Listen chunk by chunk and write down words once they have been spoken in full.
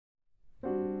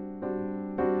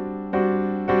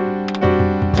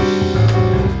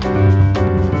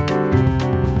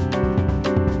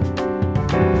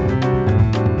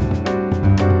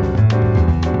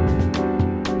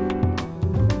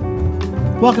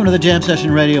Welcome to the Jam Session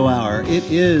Radio Hour. It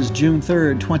is June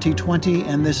 3rd, 2020,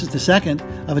 and this is the second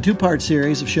of a two-part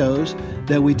series of shows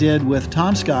that we did with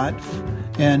Tom Scott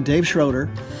and Dave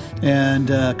Schroeder and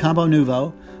Combo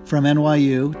Nuvo from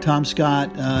NYU. Tom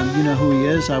Scott, you know who he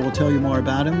is. I will tell you more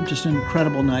about him. Just an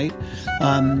incredible night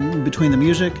between the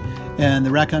music and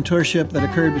the raconteurship that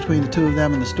occurred between the two of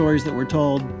them and the stories that were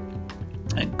told.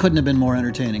 It couldn't have been more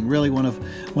entertaining. Really one of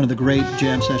the great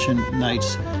jam session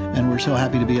nights, and we're so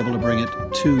happy to be able to bring it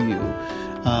to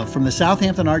you. From the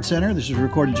Southampton Art Center, this was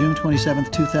recorded June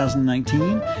 27th,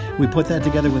 2019. We put that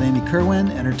together with Amy Kerwin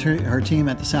and her team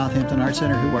at the Southampton Art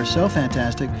Center, who are so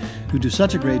fantastic, who do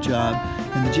such a great job,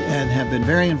 and have been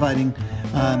very inviting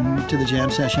to the jam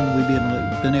session.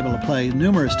 We've been able to play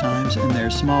numerous times in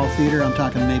their small theater. I'm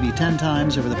talking maybe 10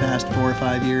 times over the past 4 or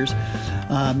 5 years.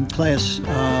 Claes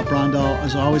Brondal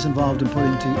is always involved in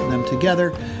putting them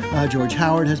together. George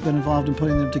Howard has been involved in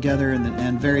putting them together,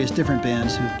 and various different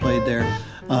bands who've played there.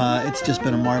 It's just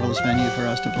been a marvelous venue for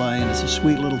us to play, and it's a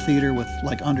sweet little theater with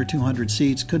like under 200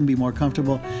 seats. Couldn't be more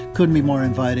comfortable, couldn't be more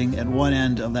inviting at one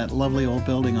end of that lovely old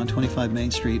building on 25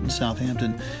 Main Street in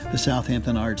Southampton, the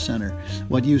Southampton Art Center,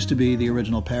 what used to be the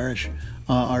original Parish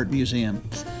Art Museum.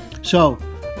 So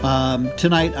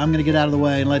tonight I'm going to get out of the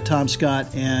way and let Tom Scott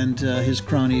and his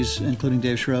cronies, including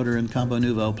Dave Schroeder and Combo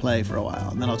Nuvo, play for a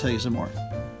while, and then I'll tell you some more.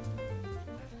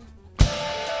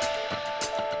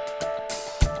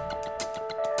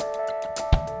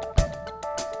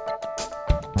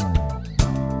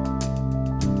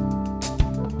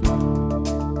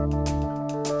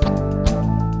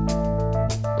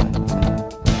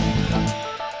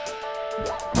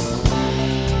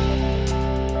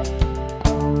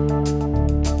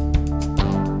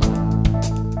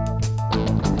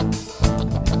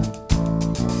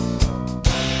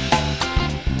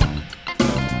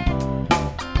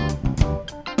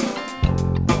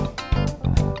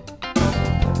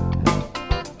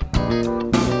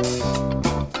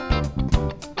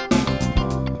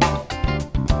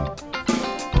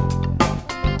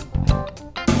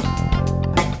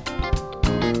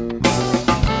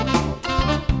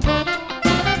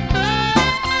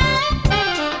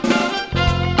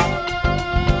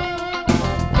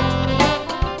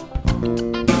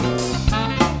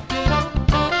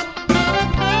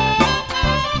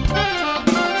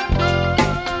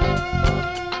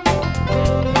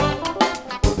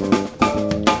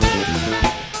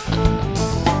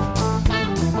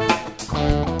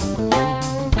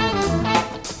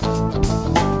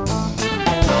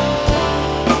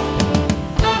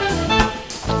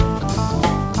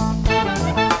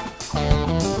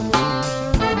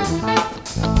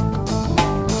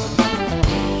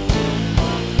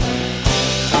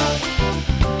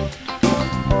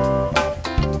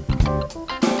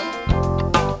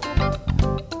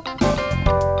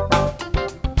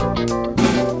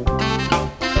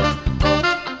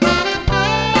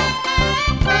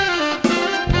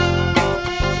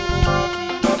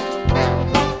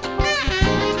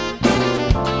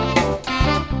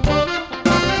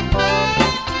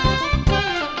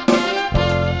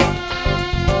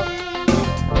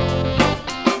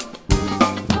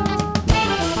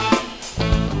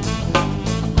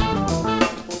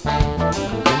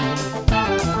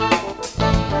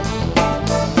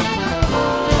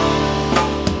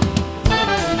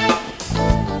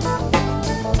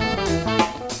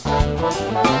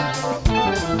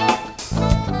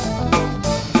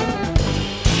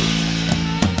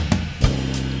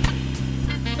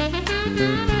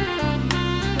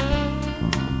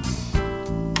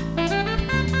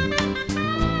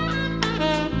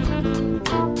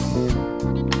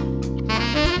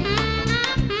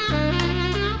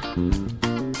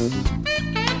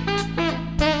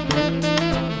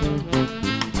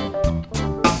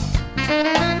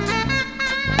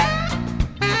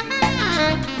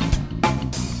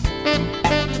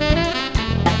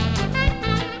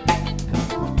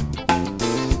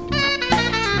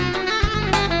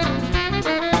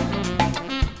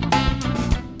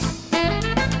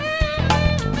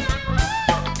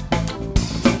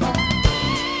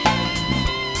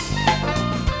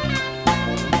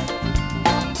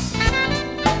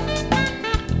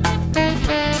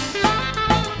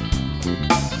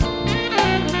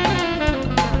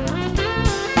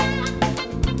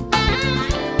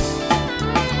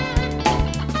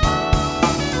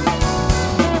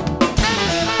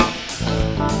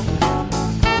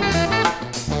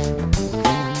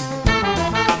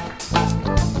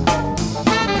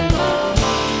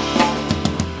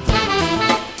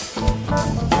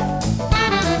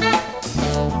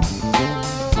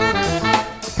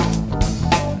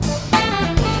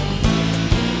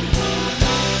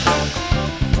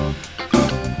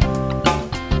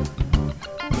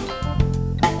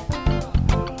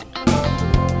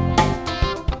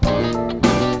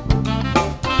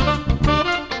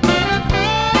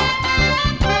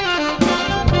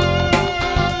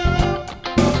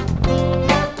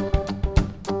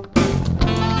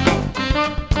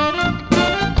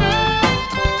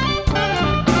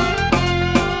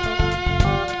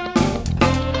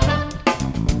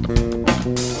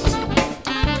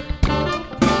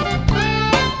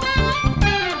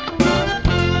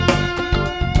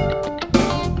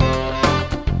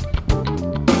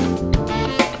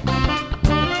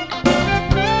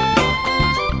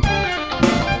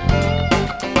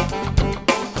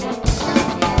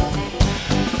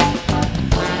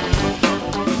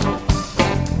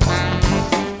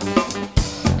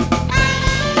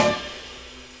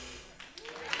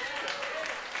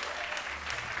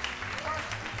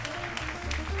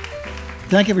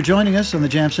 Thank you for joining us on the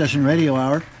Jam Session Radio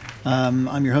Hour.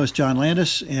 I'm your host, John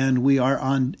Landis, and we are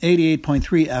on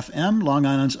 88.3 FM, Long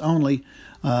Island's only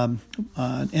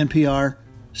NPR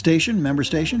station, member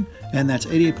station, and that's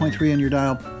 88.3 on your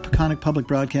dial, Peconic Public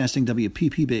Broadcasting,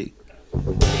 WPPB.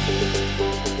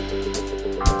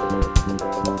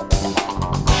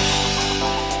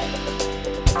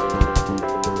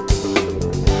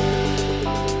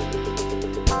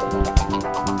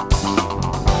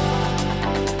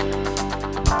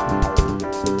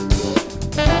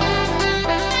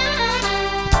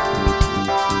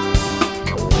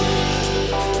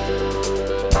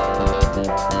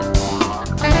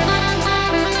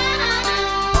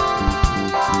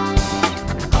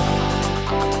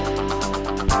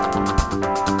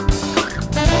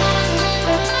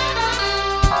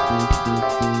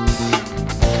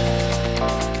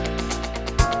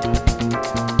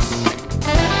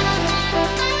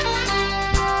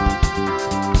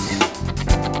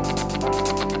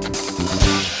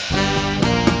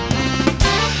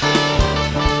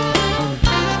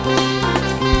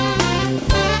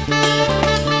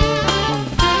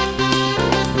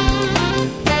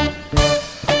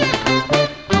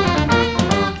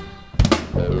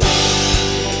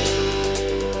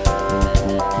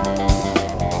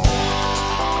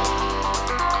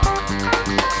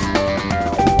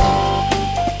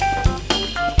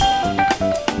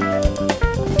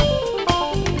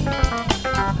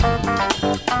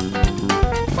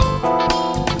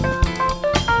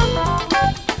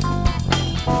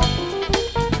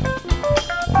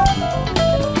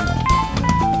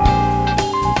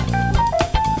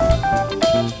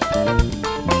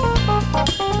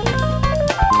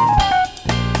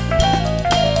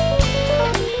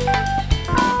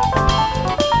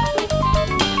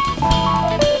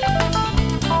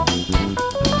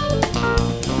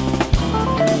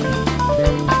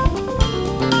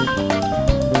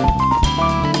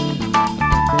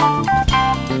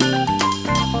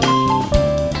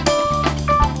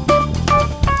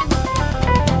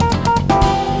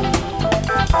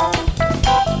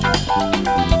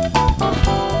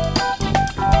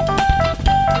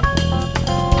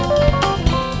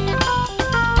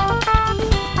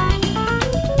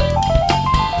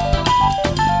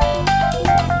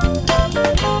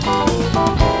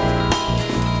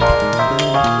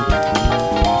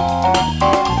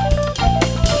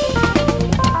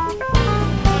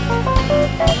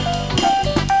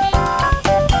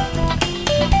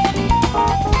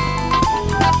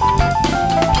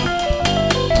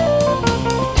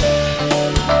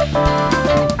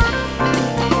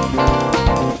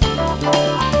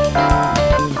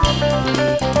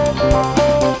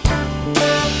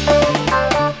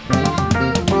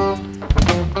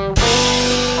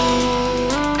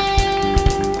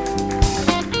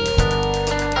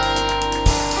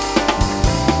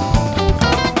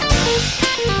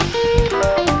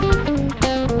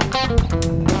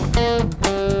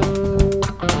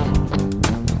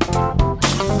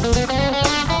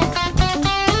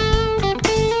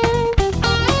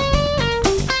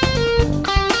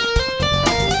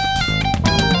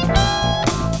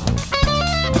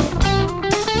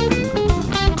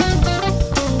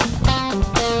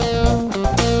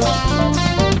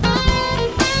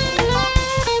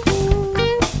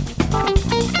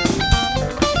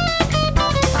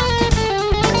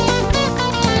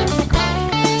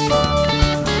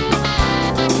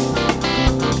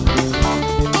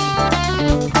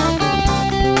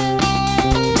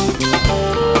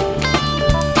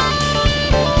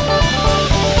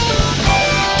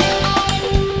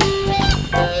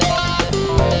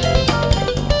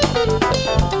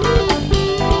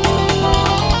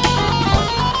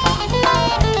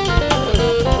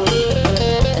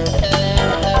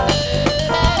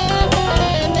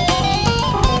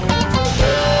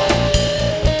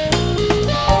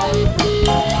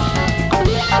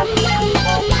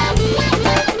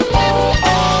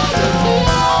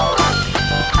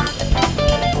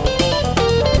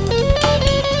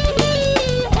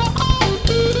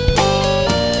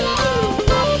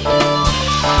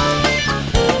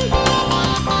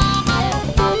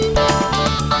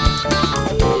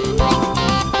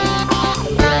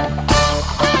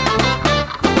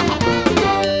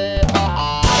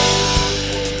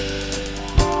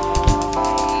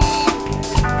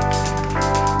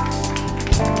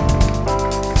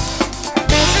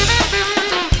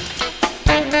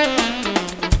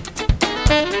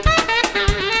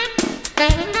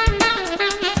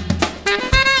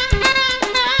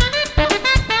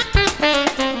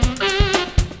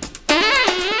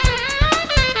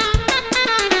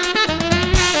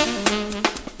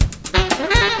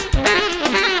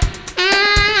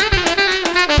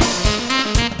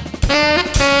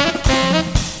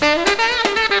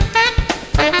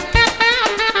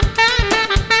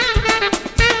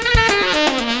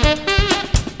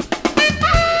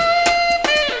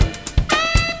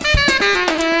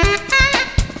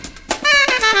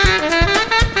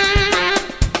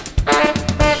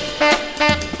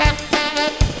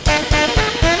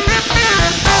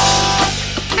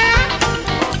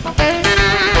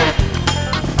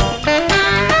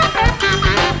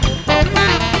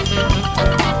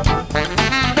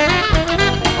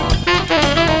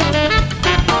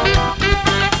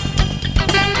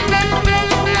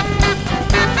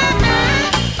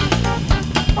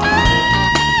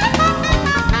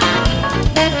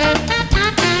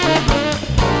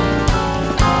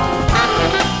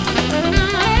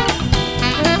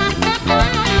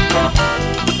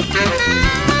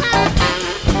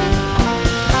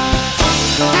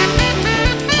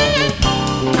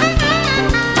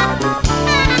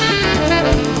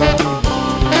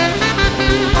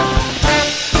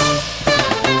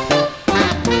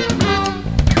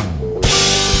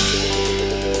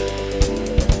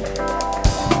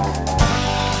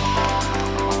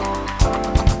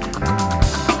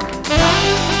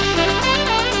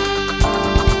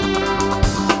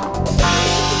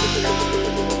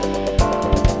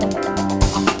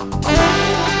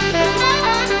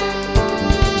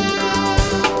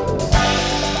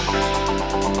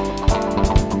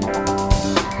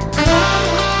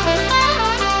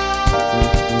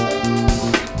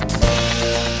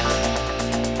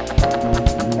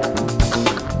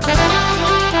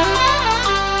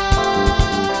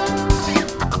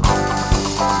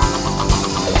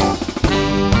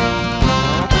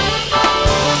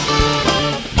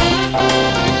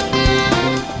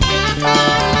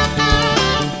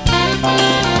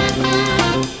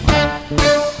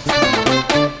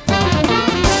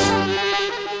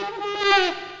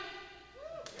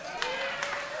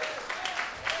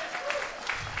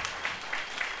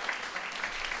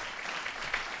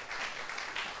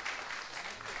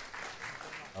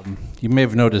 You may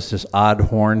have noticed this odd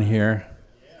horn here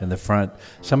in the front.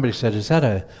 Somebody said, "Is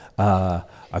that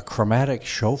a chromatic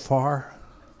shofar?"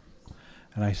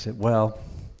 And I said, "Well,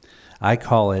 I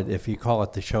call it. If you call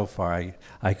it the shofar,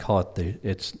 I call it the.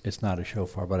 It's not a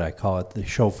shofar, but I call it the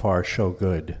shofar show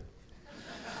good."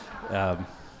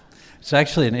 It's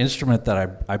actually an instrument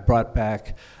that I brought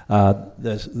back.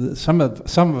 Some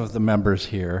of the members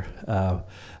here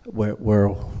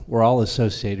we're all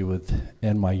associated with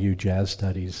NYU Jazz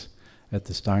Studies at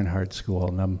the Steinhardt School,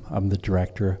 and I'm the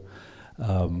director.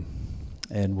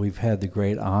 And we've had the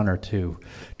great honor to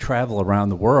travel around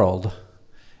the world.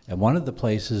 And one of the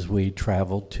places we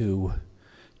traveled to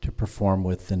perform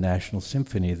with the National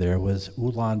Symphony there was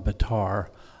Ulaanbaatar,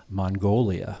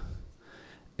 Mongolia.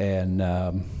 And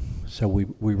so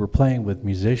we were playing with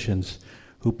musicians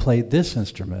who played this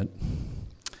instrument.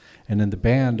 And in the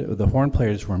band, the horn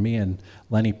players were me and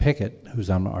Lenny Pickett, who's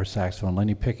on our saxophone.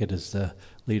 Lenny Pickett is the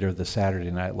leader of the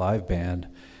Saturday Night Live band.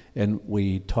 And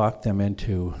we talked them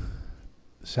into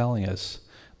selling us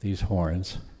these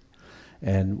horns.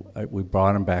 And we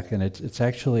brought them back. And it's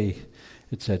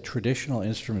a traditional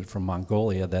instrument from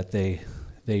Mongolia that they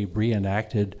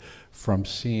reenacted from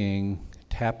seeing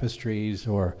tapestries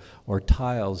or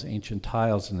tiles, ancient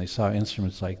tiles, and they saw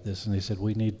instruments like this, and they said,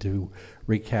 we need to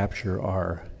recapture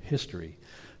our history.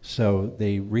 So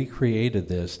they recreated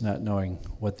this, not knowing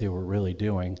what they were really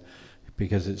doing,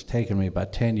 because it's taken me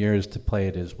about 10 years to play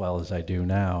it as well as I do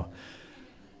now.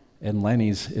 And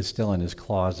Lenny's is still in his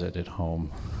closet at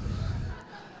home.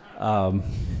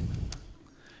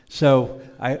 So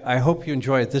I hope you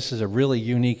enjoy it. This is a really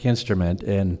unique instrument,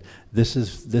 and this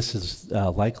is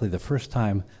likely the first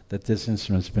time that this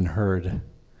instrument's been heard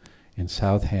in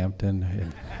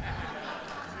Southampton.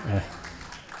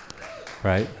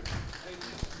 Right?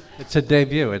 It's a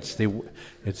debut. It's the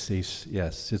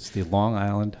Long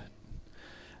Island.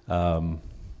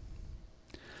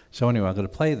 So anyway, I'm going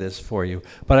to play this for you.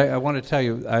 But I want to tell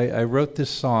you, I wrote this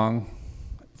song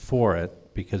for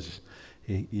it because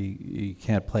you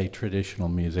can't play traditional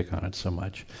music on it so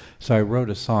much. So I wrote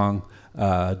a song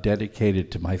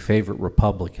dedicated to my favorite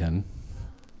Republican,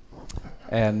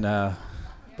 and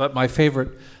but my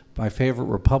favorite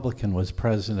Republican was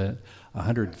president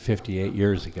 158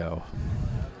 years ago.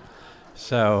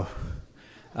 So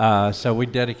we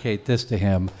dedicate this to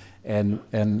him,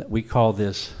 and we call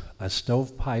this a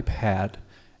stovepipe hat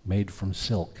made from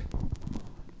silk.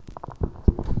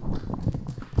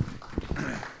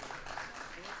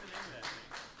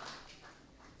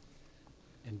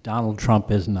 Donald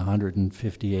Trump isn't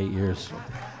 158 years,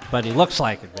 but he looks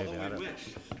like it, maybe. I don't know.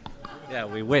 Yeah,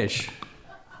 we wish.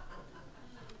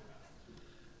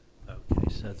 Okay,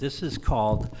 so this is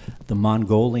called the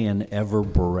Mongolian Ever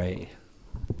Beret.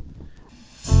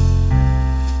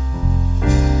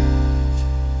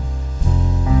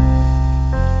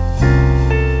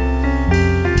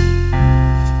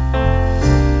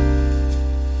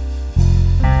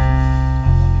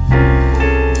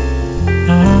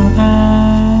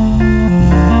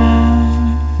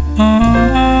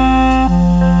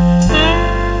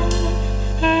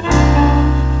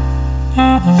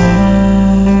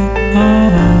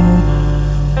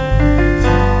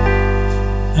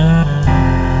 Uh-huh.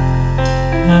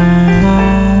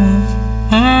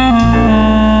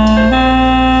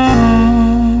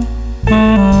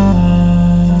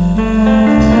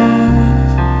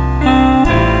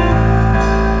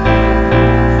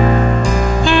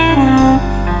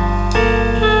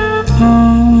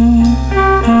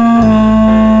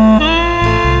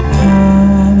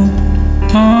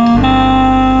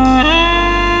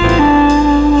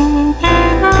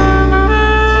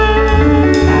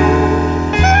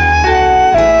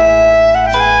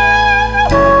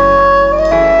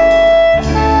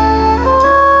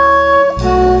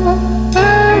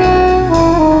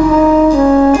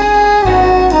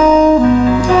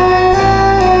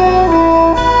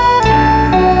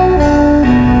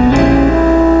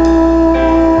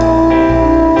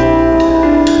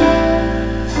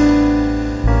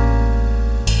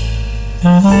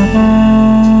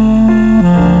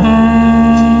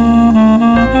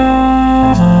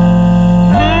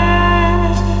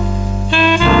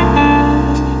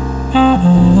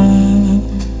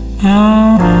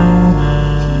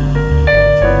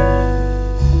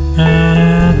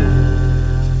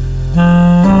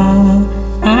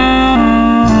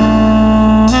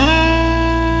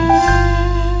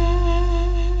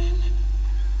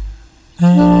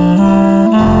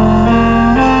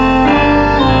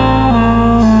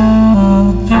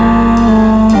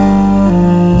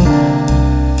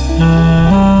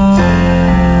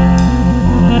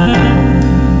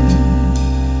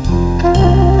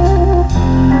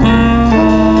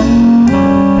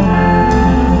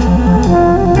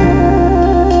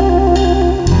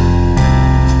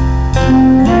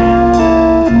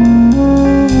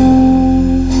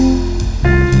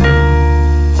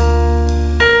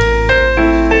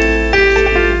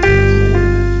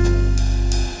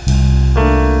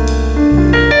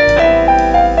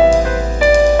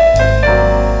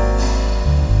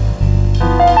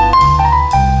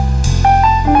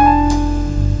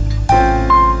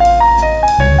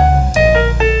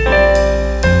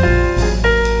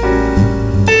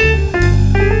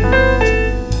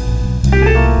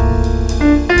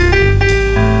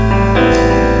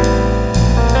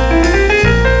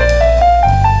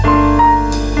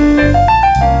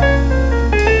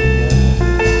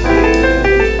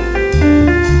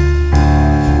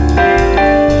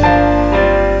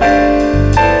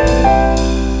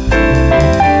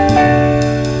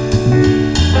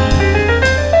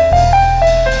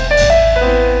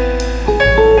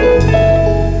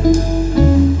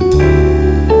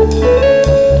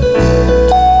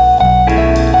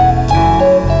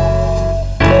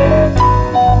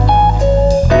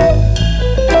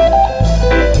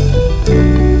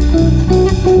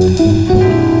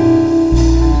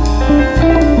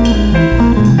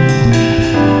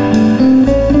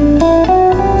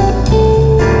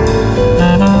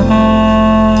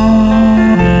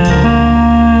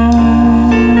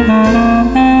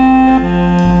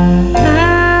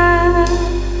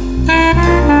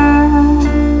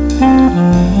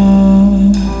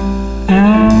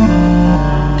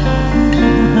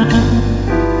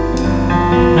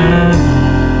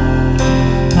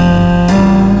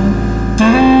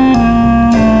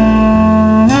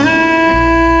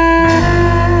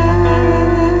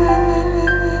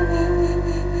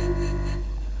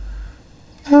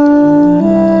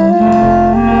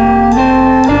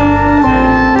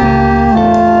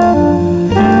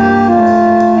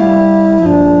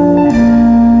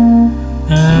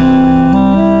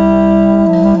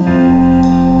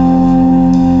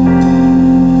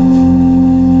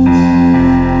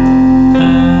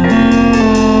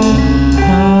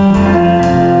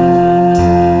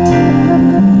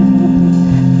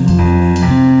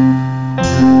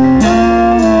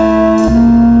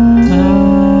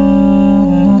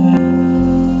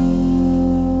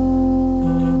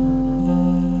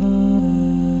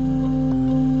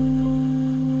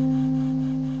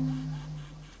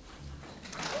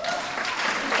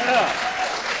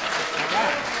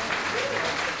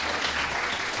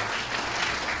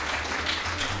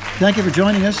 Thank you for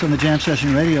joining us on the Jam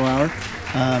Session Radio Hour.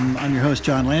 I'm your host,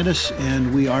 John Landis,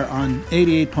 and we are on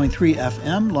 88.3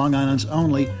 FM, Long Island's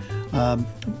only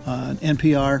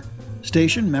NPR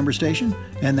station, member station,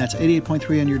 and that's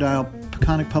 88.3 on your dial,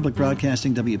 Peconic Public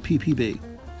Broadcasting, WPPB.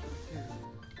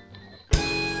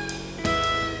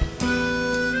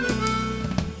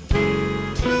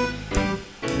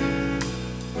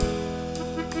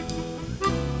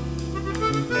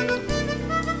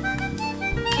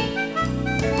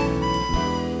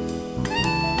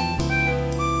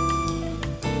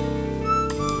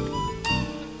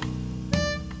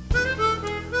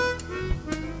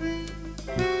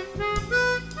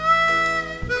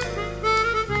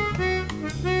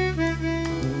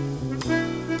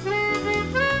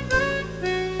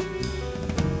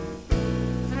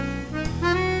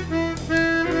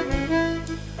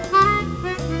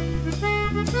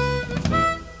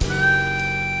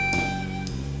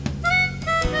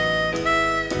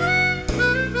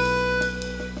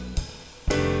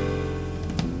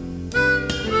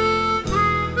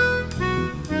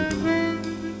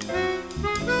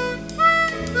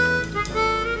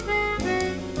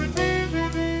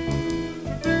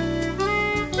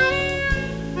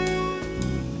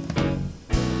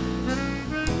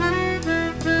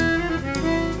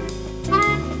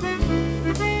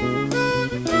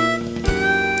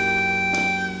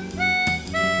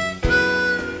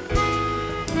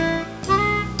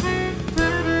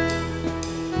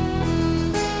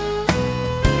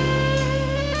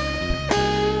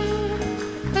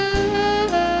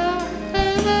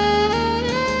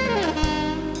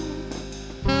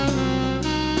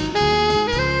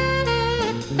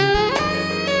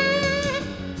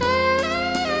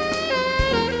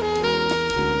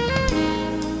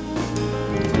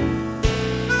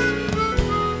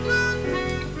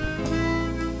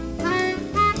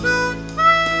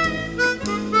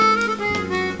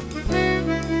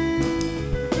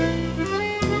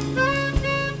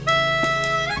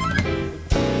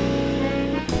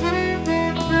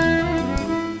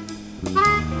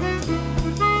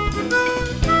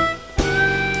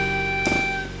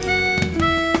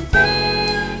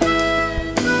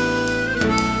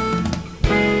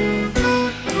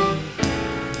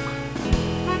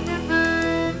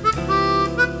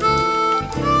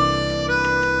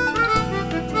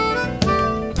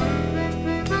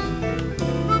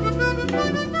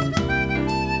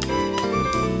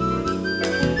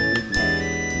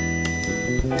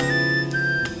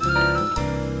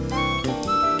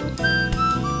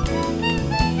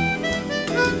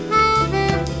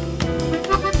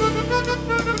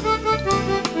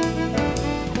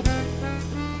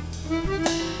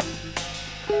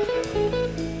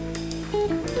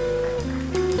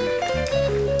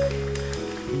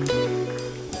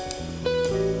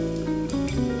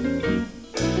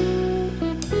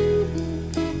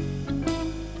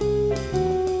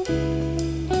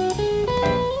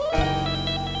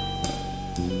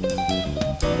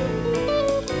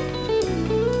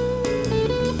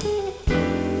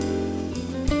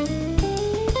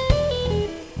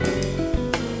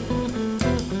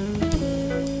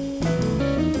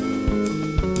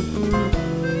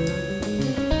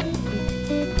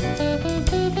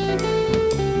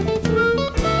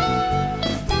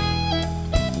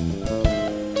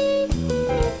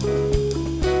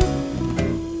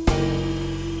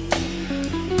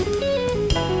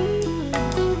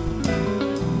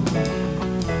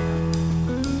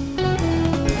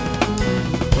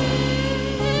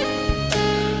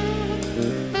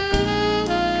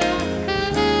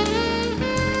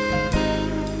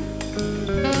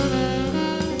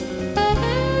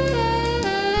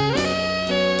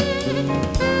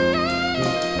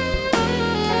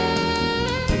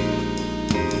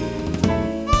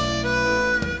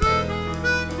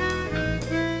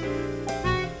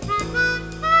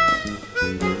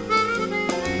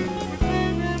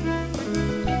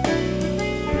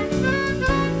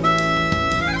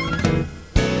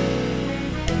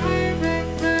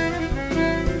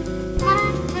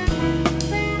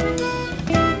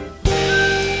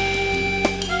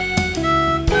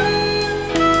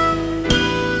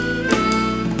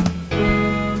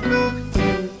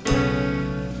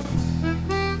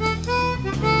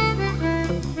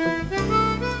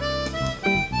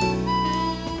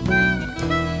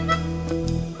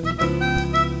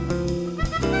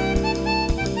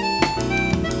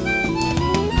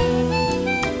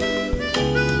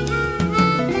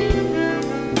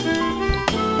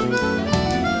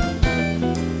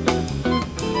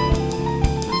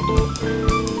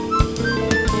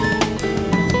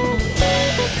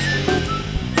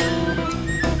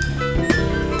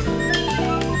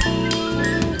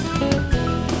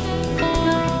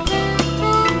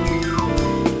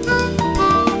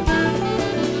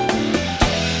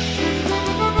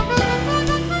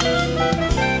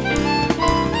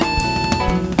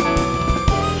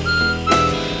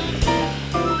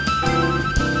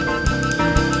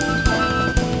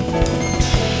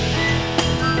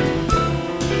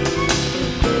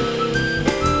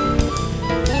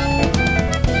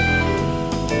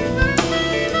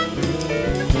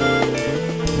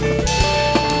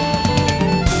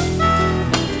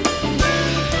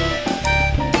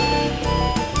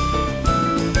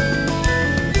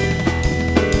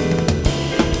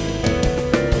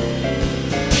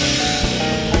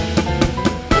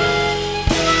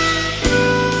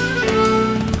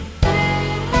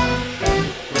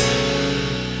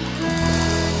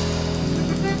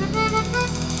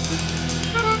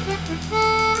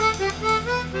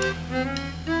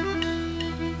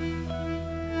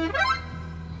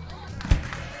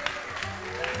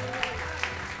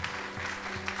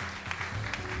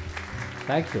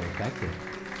 Thank you.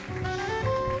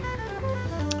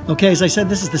 Okay, as I said,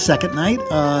 this is the second night.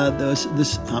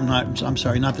 I'm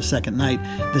sorry, not the second night.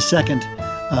 The second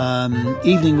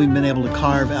evening we've been able to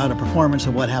carve out a performance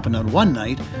of what happened on one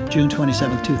night, June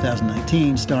 27th,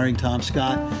 2019, starring Tom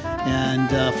Scott. And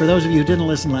for those of you who didn't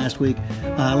listen last week,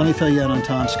 let me fill you in on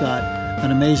Tom Scott.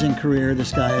 An amazing career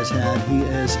this guy has had. He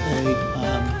is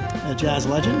a jazz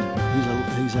legend.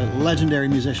 He's a legendary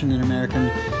musician in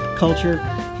American culture.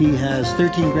 He has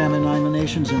 13 Grammy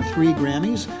nominations and 3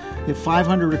 Grammys. He has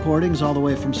 500 recordings all the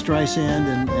way from Streisand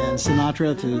and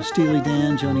Sinatra to Steely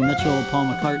Dan, Joni Mitchell, Paul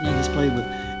McCartney. He's played with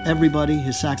everybody.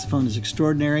 His saxophone is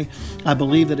extraordinary. I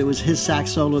believe that it was his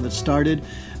sax solo that started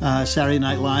Saturday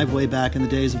Night Live way back in the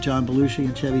days of John Belushi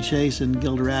and Chevy Chase and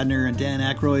Gilda Radner and Dan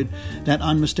Aykroyd. That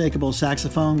unmistakable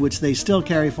saxophone, which they still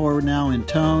carry forward now in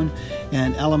tone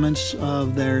and elements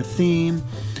of their theme.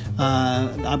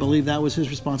 I believe that was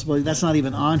his responsibility. That's not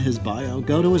even on his bio.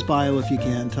 Go to his bio if you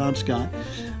can, Tom Scott.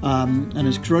 An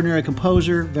extraordinary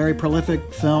composer, very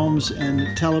prolific films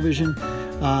and television.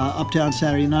 Uptown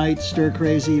Saturday Night, Stir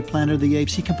Crazy, Planet of the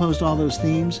Apes. He composed all those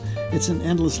themes. It's an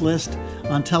endless list.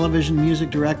 On television,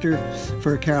 music director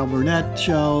for a Carol Burnett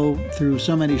show, through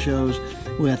so many shows,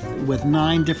 with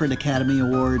 9 different Academy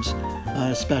Awards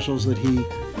specials that he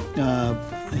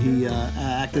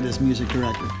acted as music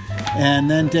director.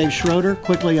 And then Dave Schroeder,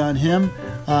 quickly on him.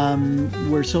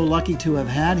 We're so lucky to have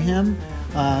had him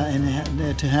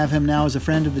and to have him now as a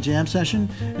friend of the Jam Session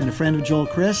and a friend of Joel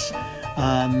Chris.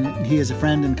 He is a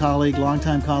friend and colleague,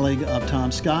 longtime colleague of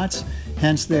Tom Scott's.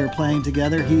 Hence, they're playing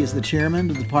together. He is the chairman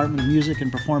of the Department of Music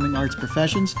and Performing Arts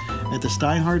Professions at the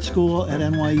Steinhardt School at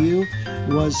NYU.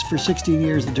 Was for 16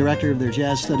 years the director of their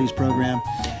Jazz Studies program,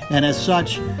 and as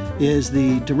such is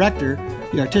the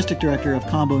artistic director of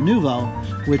Combo Nuvo,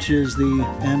 which is the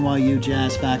NYU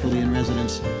Jazz Faculty and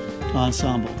Residence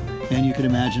Ensemble. And you can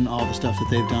imagine all the stuff that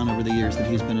they've done over the years that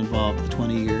he's been involved, the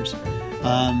 20 years.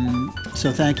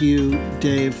 So thank you,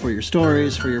 Dave, for your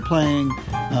stories, for your playing,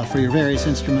 for your various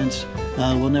instruments.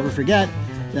 We'll never forget,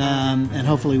 and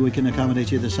hopefully we can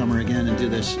accommodate you this summer again and do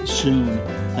this soon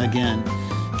again.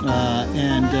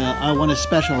 And I want to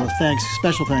special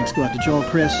thanks go out to Joel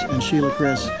Chris and Sheila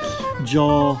Chris.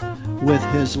 Joel, with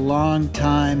his long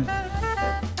time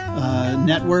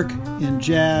network in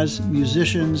jazz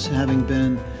musicians, having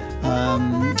been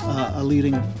a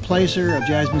leading placer of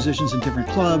jazz musicians in different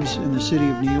clubs in the city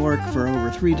of New York for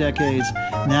over 3 decades.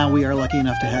 Now we are lucky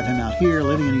enough to have him out here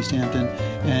living in East Hampton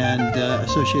and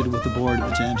associated with the board of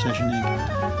the Jam Session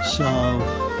Inc. So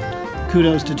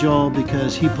kudos to Joel,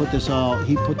 because he put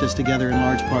this together in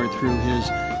large part through his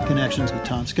connections with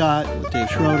Tom Scott, with Dave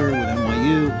Schroeder, with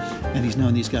NYU, and he's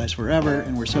known these guys forever,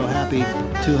 and we're so happy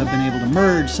to have been able to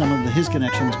merge some of his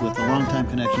connections with the longtime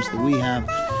connections that we have.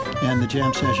 And the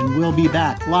Jam Session will be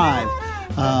back live,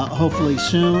 hopefully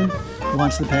soon,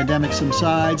 once the pandemic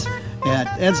subsides, at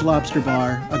Ed's Lobster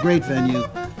Bar, a great venue.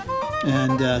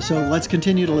 And so let's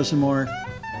continue to listen more.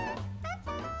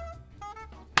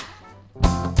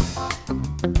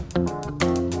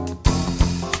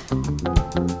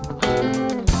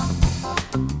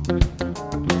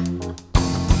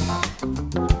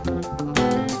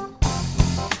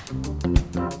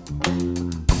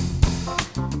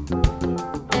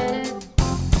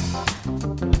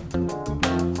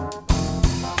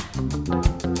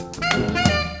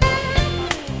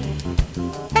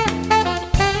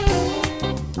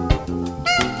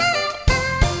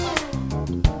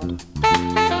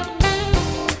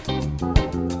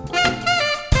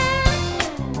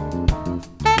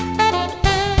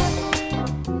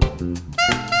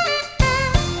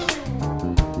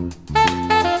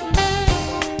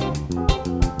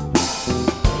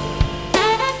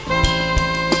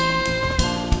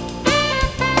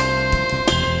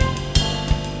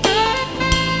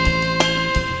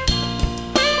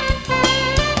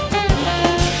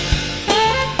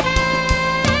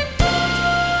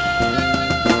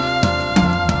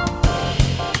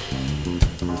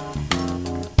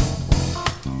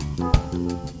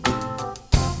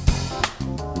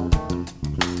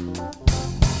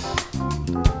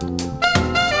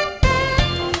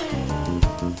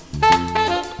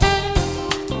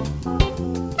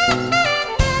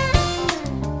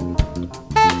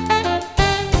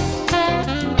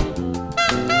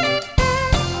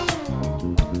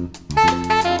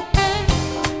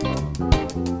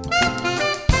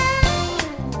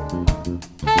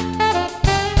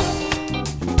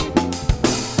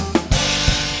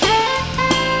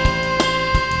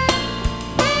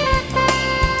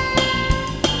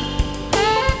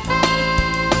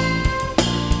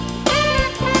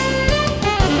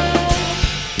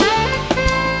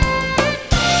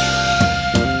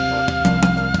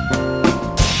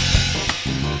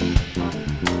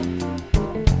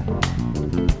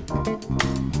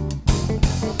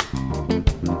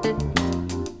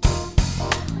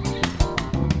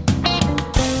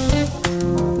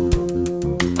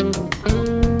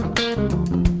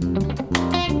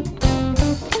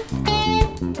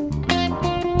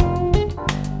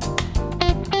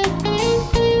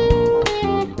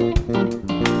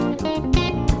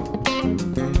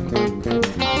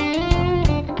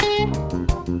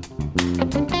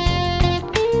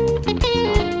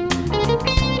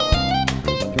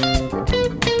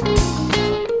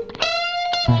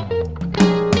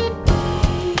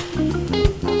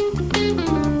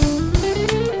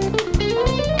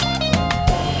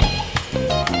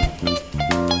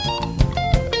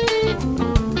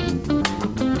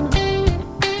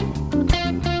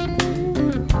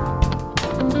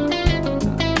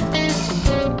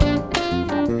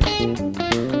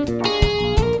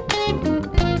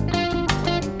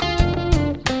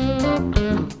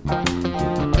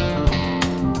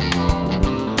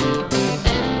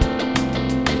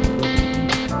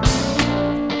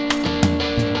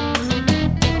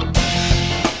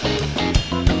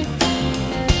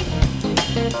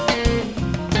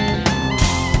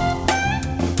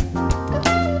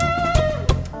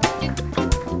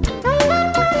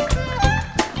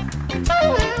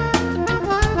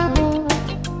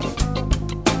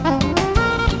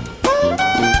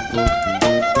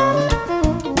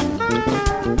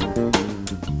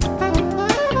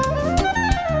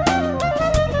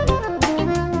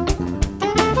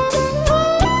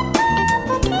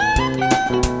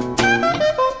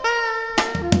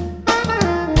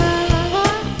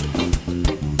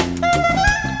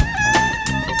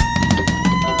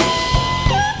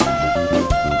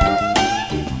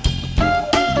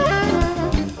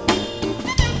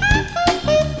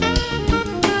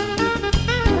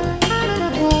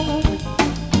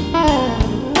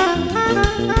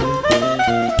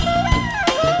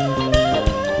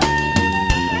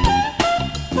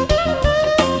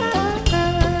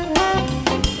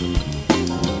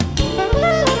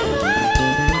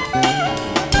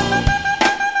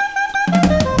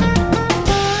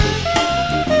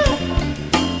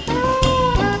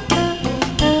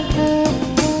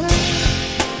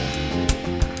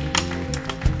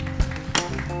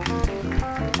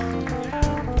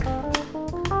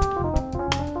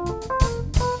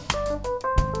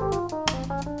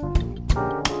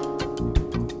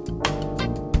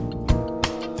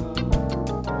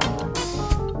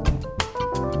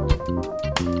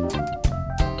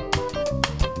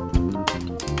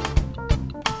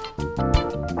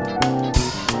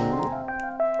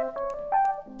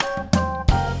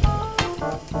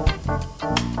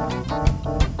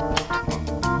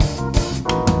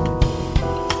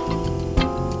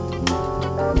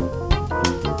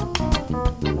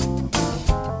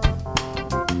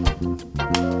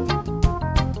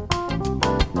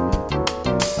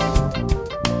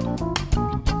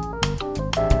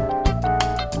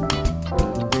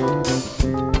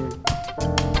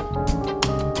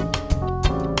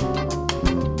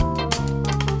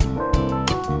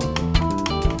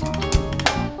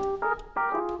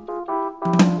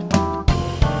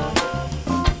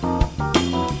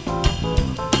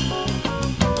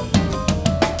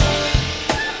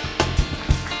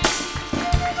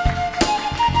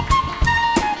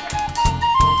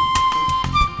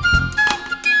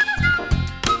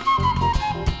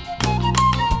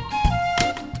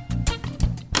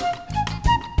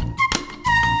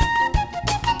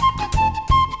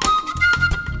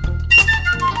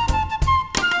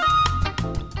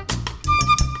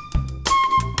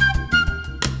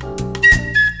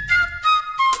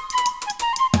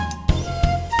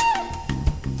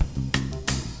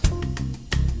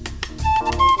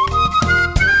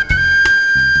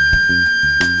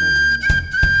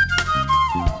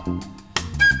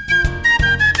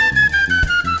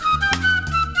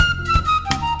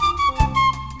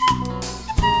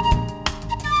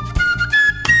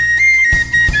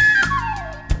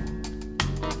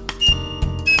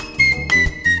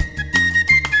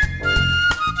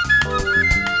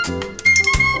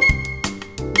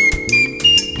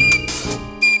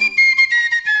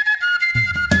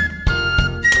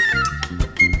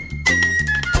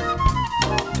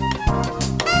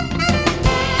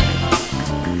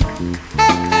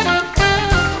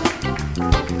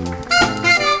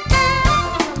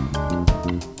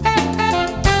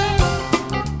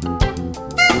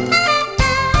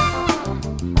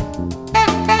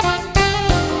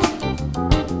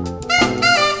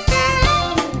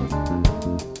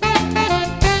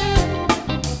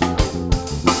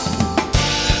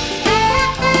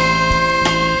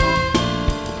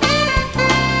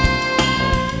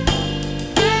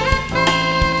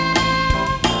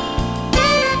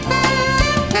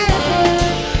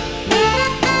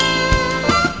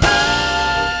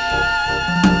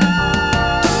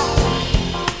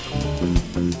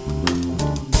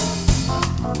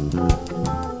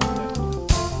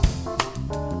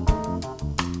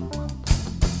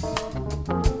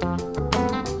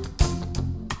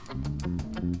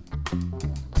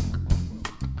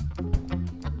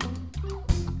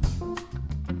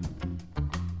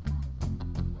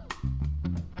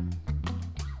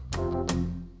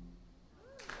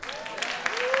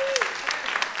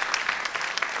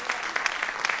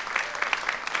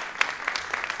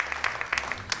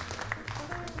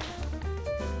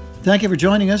 Thank you for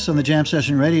joining us on the Jam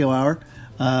Session Radio Hour.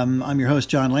 I'm your host,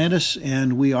 John Landis,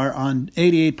 and we are on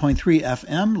 88.3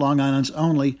 FM, Long Island's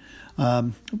only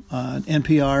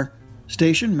NPR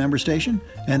station, member station,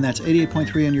 and that's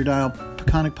 88.3 on your dial,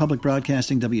 Peconic Public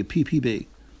Broadcasting, WPPB.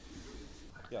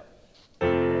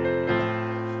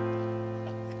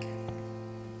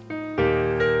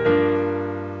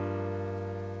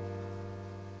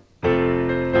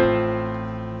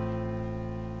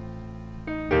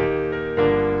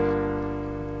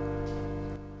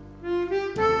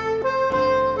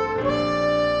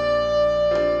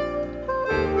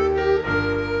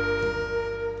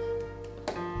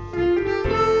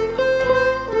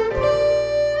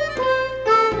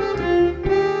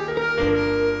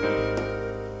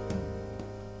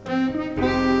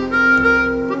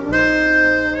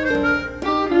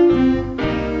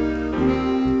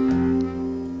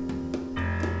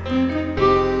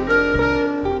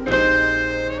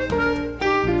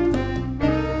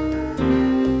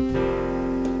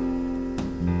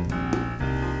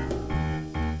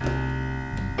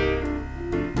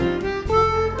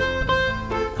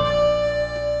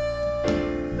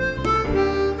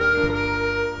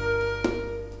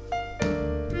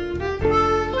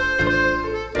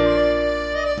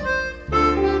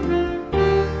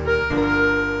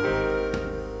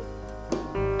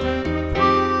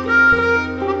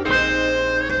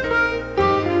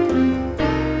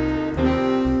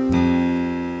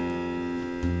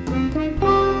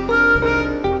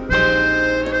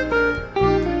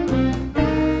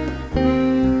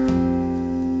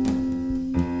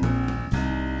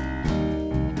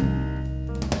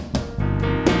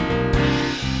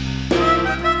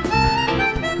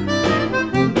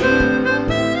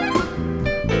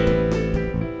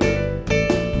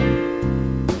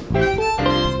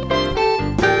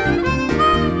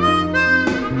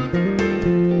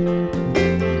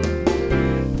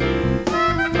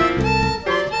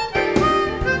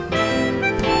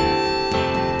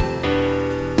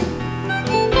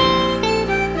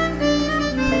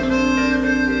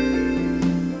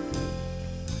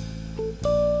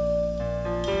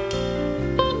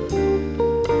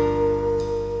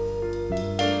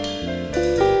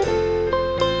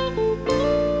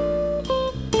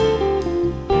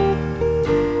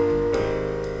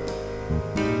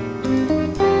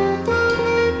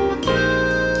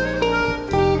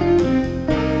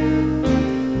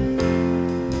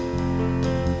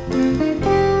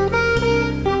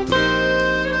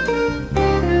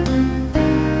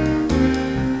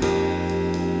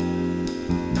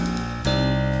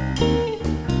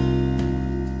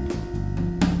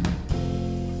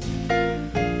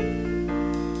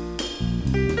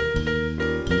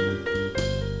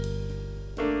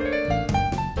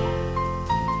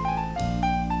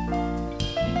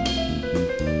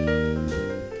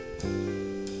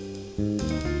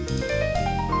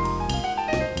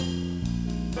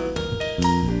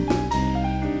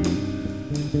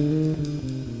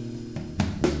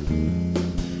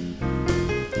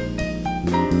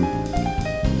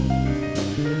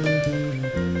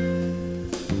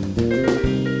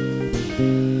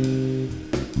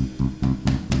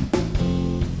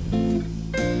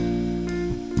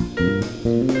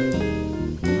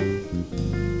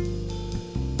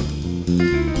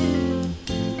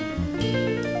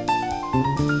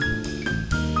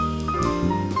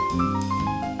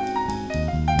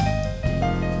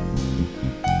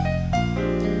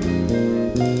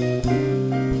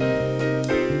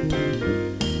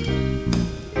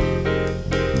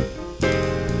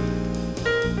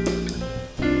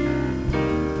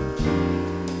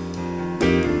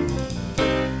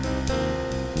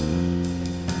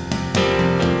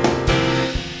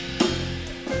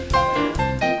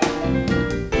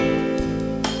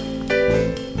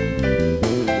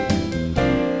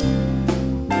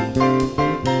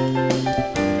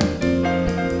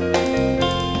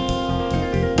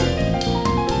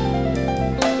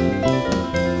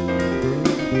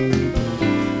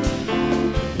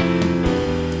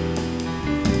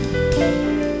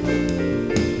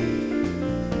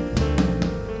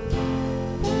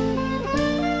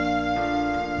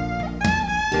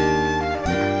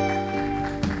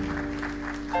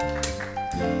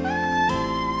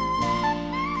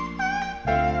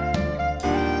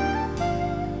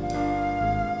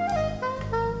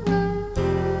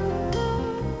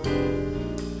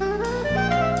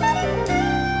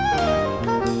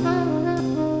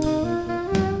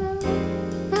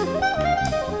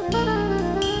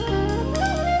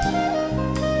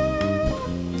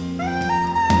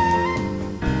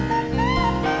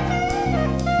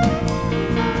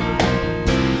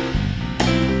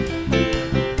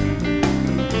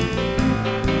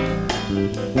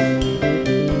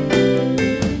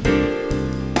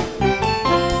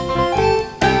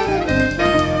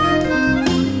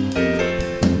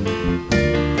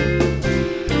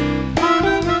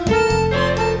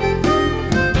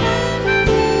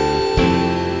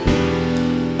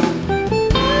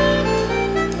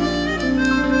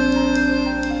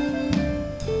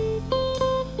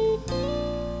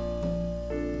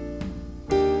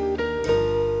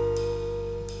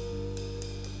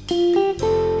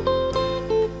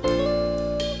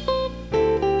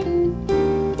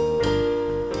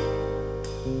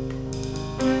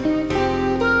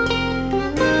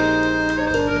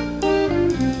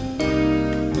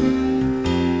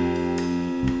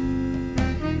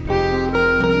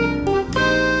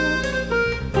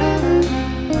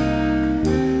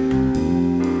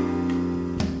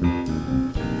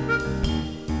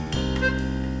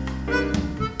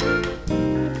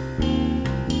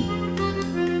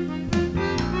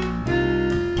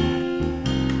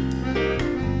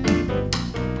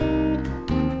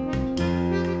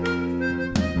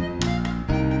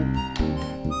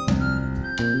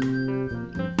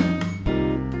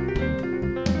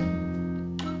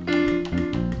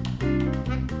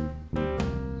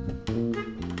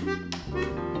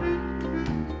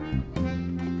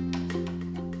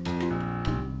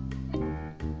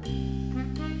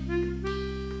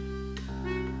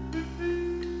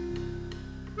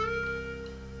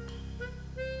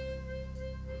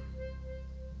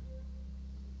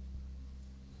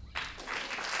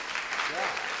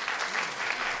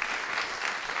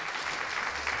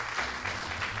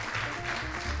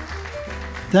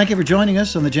 Thank you for joining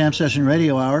us on the Jam Session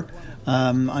Radio Hour.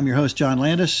 I'm your host, John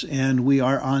Landis, and we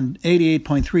are on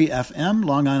 88.3 FM,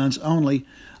 Long Island's only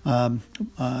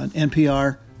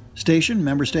NPR station,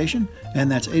 member station, and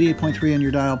that's 88.3 on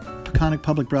your dial, Peconic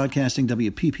Public Broadcasting,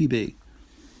 WPPB.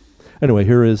 Anyway,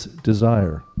 here is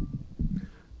Desire,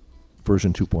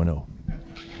 version 2.0.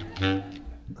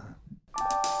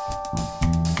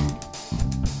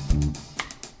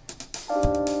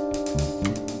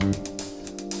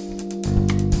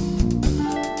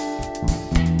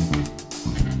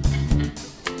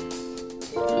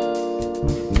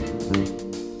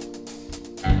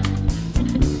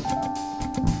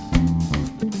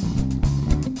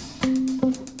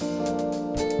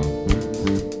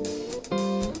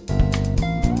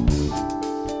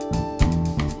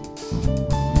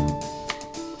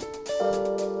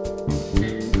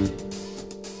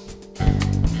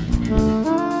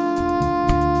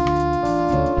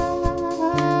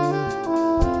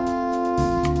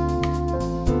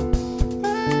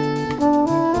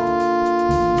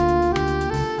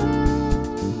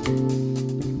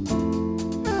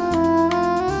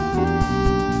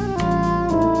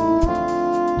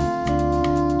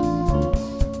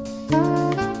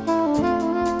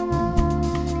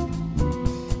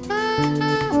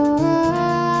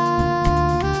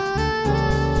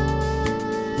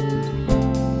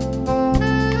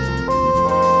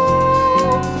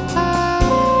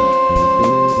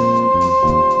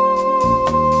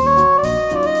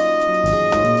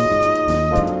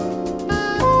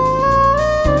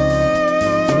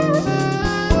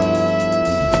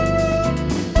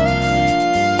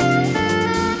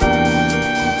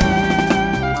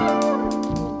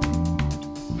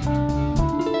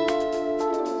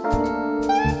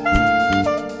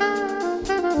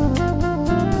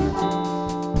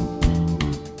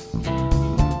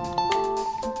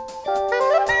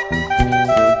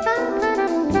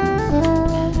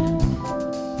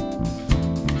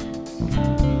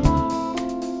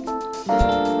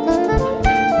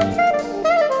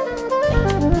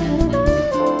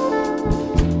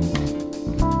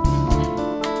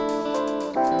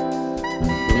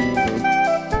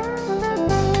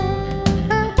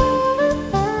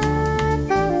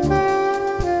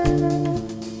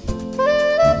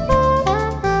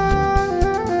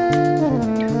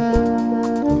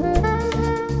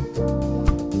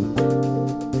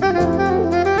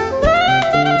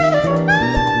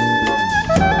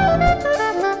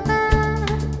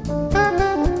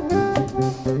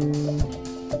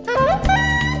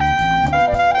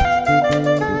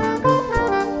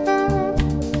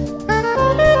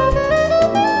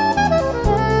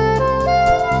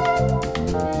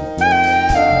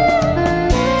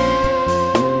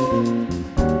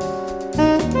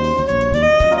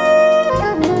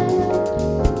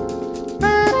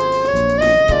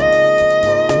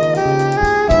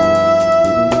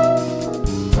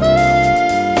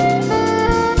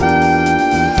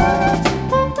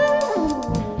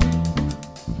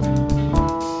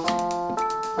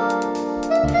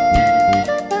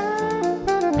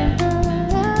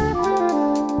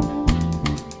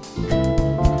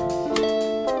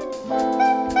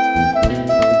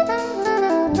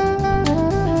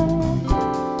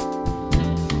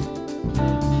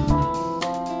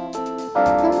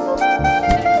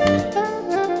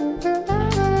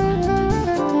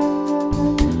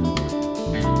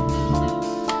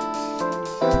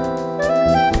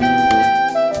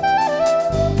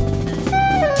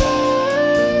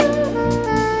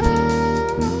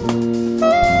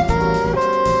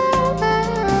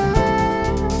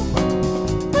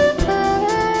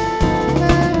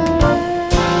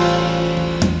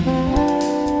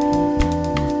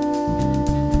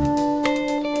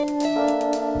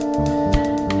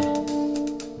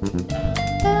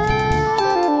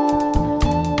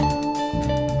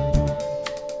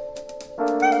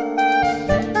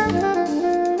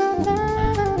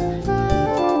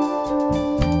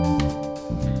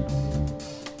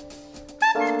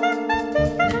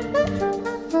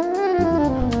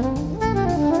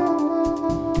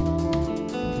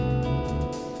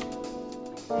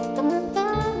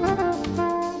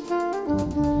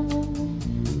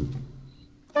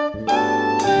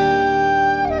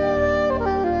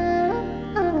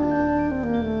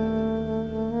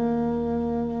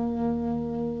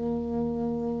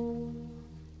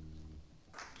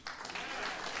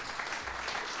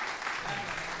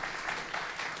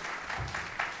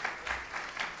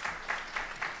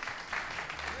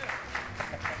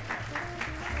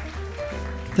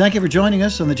 Thank you for joining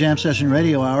us on the Jam Session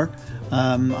Radio Hour.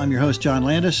 I'm your host, John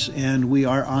Landis, and we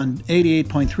are on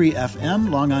 88.3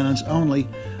 FM, Long Island's only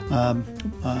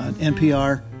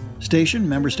NPR station,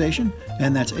 member station,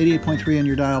 and that's 88.3 on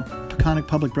your dial, Peconic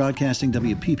Public Broadcasting,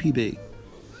 WPPB.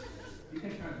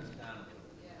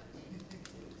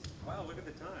 Wow, look at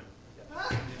the time.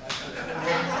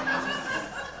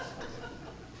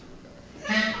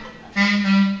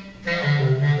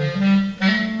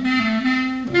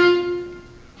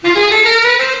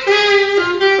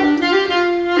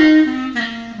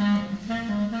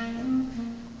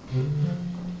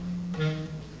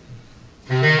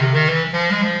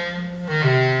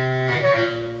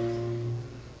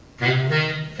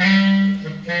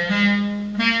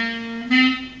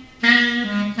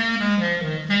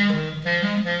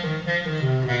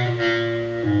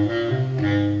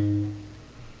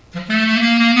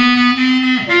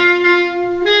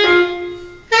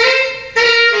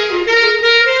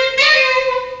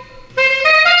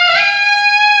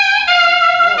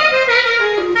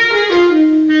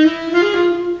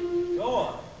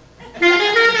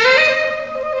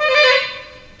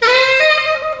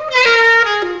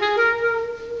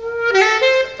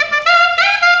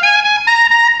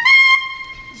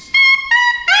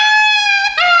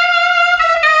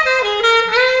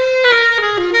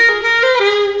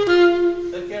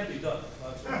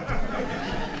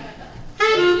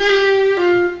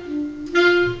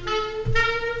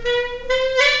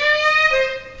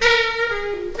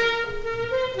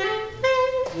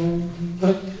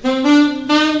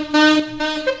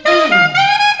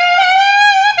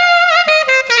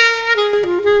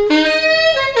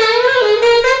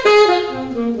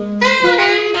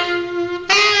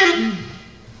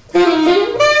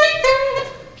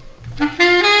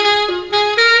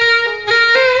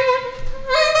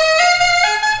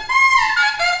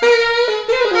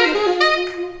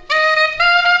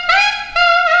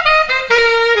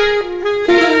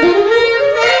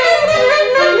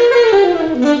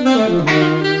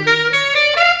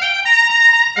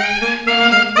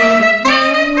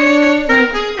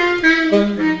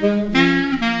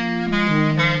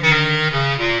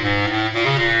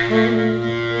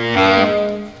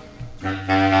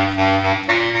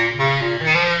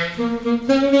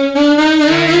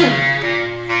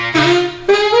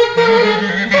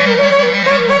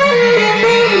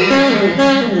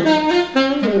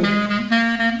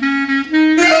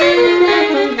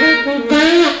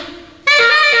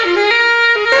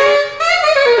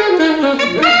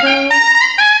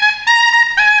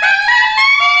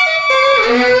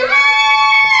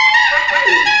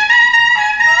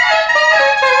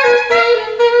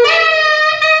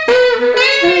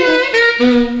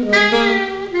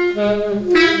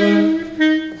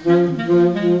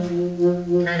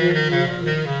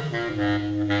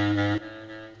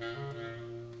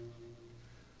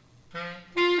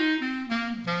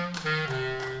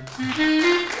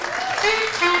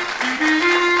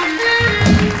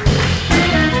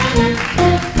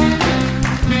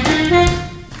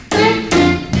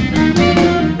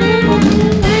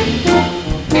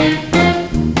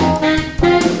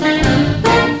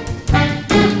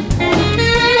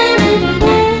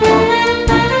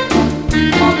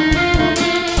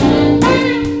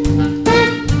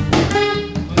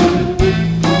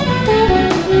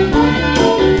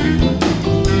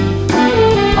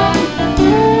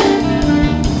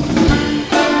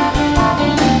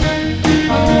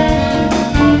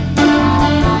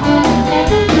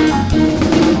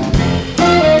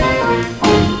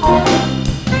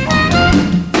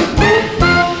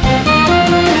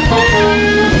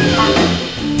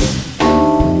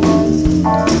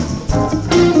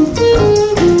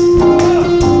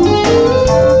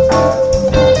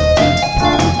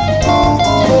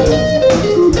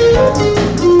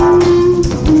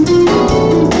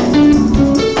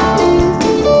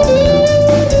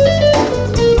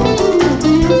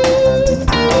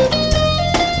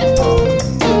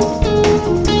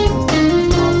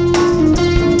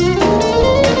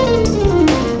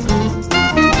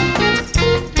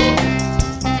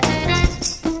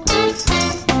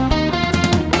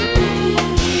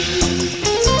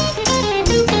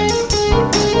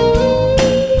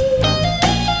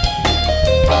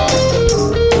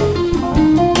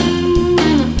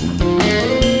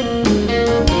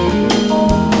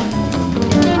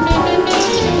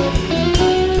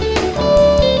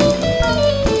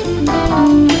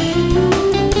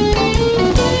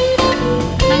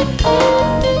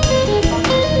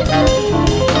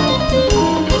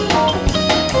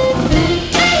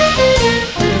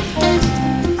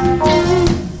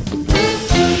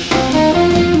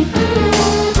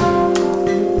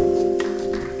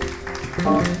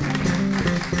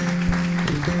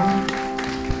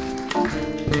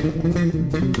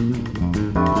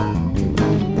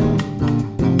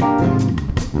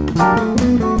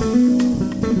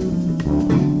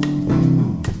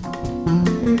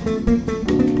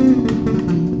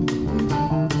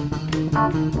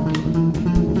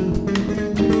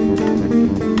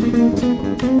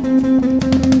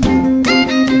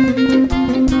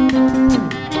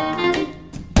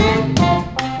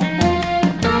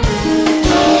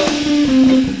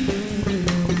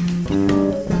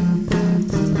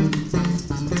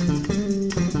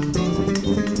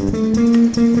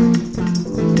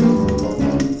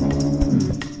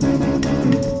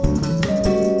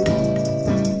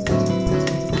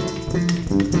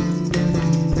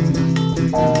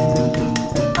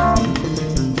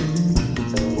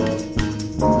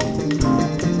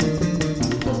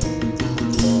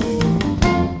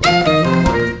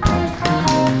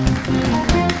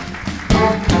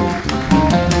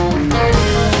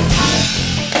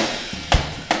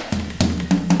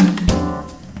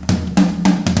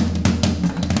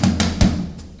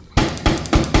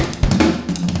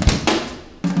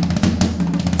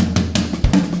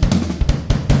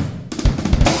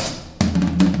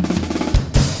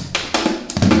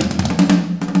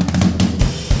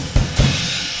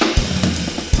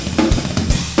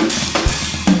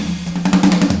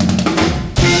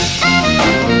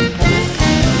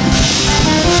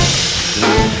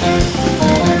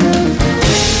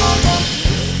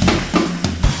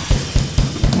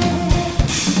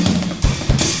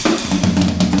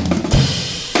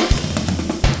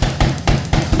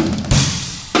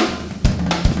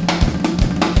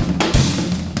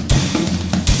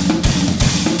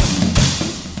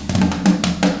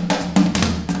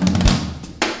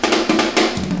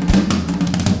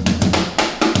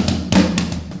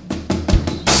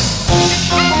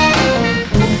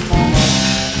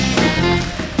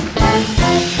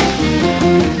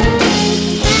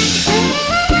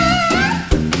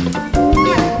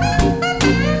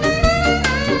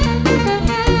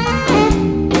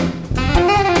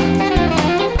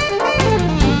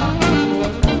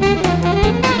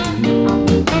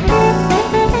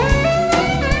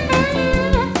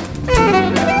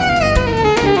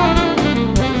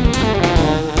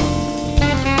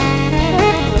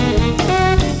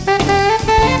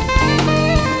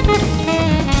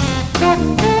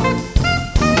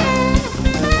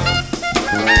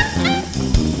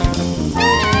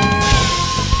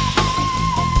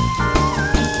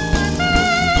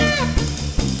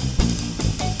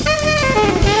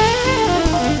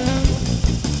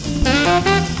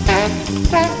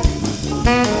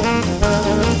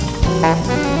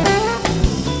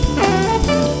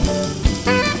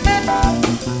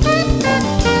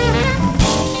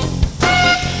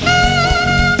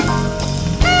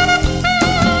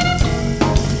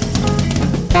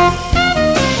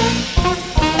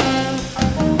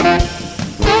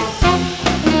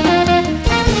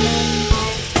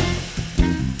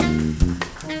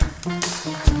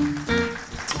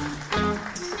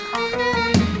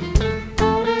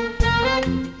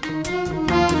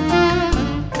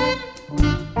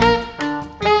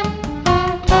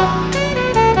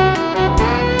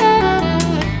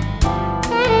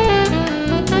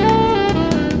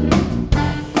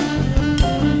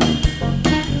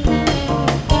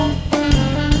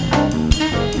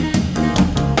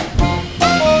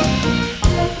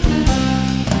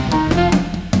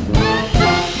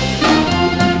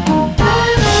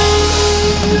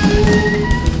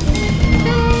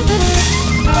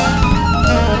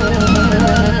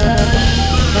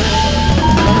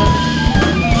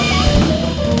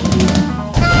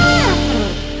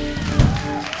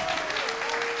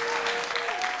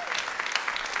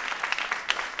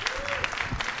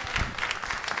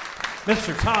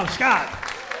 Mr. Tom Scott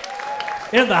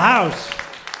in the house.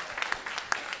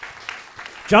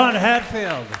 John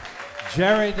Hadfield,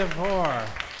 Jerry DeVore,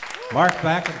 Mark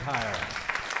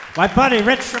McIntyre, my buddy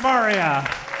Rich Shabaria.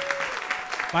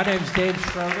 My name's Dave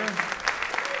Schroeder.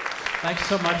 Thanks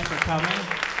so much for coming.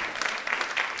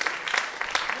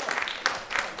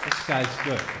 This guy's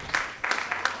good.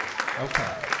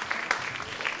 Okay.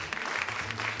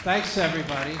 Thanks,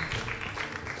 everybody.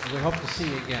 We hope to see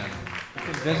you again. You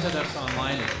can visit us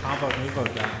online at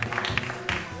combonuvo.com.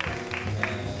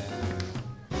 And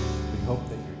we hope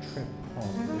that your trip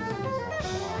home is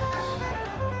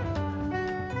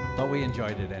ours. But we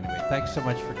enjoyed it anyway. Thanks so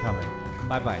much for coming.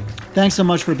 Bye-bye. Thanks so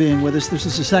much for being with us. This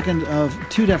is the second of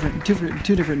two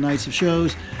different nights of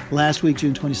shows. Last week,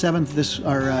 June 27th,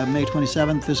 May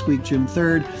 27th, this week, June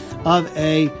 3rd, of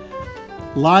a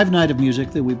live night of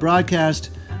music that we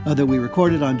broadcast, that we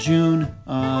recorded on June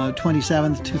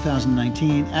 27th,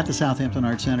 2019 at the Southampton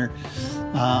Arts Center.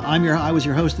 I was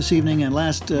your host this evening, and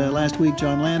last week,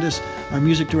 John Landis. Our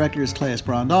music director is Claes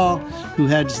Brondal, who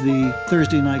heads the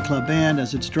Thursday Night Club Band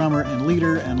as its drummer and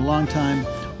leader and longtime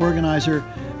organizer.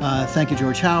 Thank you,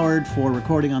 George Howard, for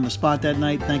recording on the spot that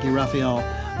night. Thank you, Rafael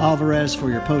Alvarez, for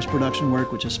your post-production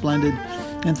work, which is splendid.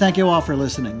 And thank you all for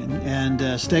listening.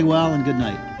 And stay well and good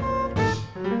night.